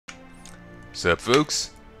Sup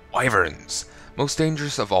folks? Wyverns. Most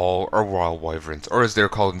dangerous of all are royal wyverns, or as they're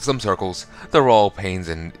called in some circles, the royal pains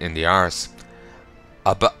in the arse.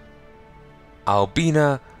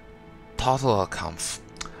 Albina Totalkampf,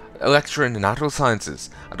 a lecturer in the natural sciences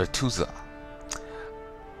at the TUSA.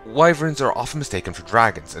 Wyverns are often mistaken for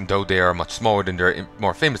dragons, and though they are much smaller than their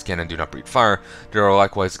more famous kin and do not breathe fire, they are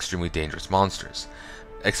likewise extremely dangerous monsters.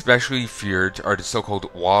 Especially feared are the so-called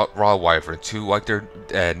royal wyverns, who, like their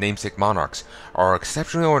namesake monarchs, are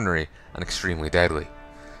exceptionally ordinary and extremely deadly.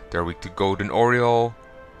 They are weak to golden oriole,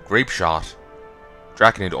 grape shot,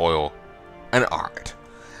 draconid oil, and ard.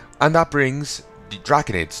 And that brings the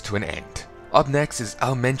Draconids to an end. Up next is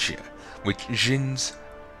Almentia, which Djinns,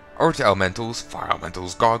 Earth Elementals, Fire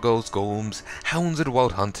Elementals, Gargoyles, Golems, Hounds of the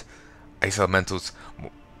Wild Hunt, Ice Elementals,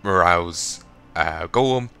 Moraus,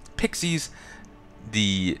 Golem, Pixies,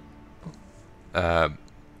 the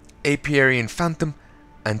Apiarian Phantom,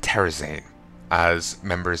 and Terrazane as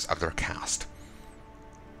members of their cast.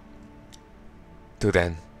 Till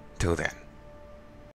then.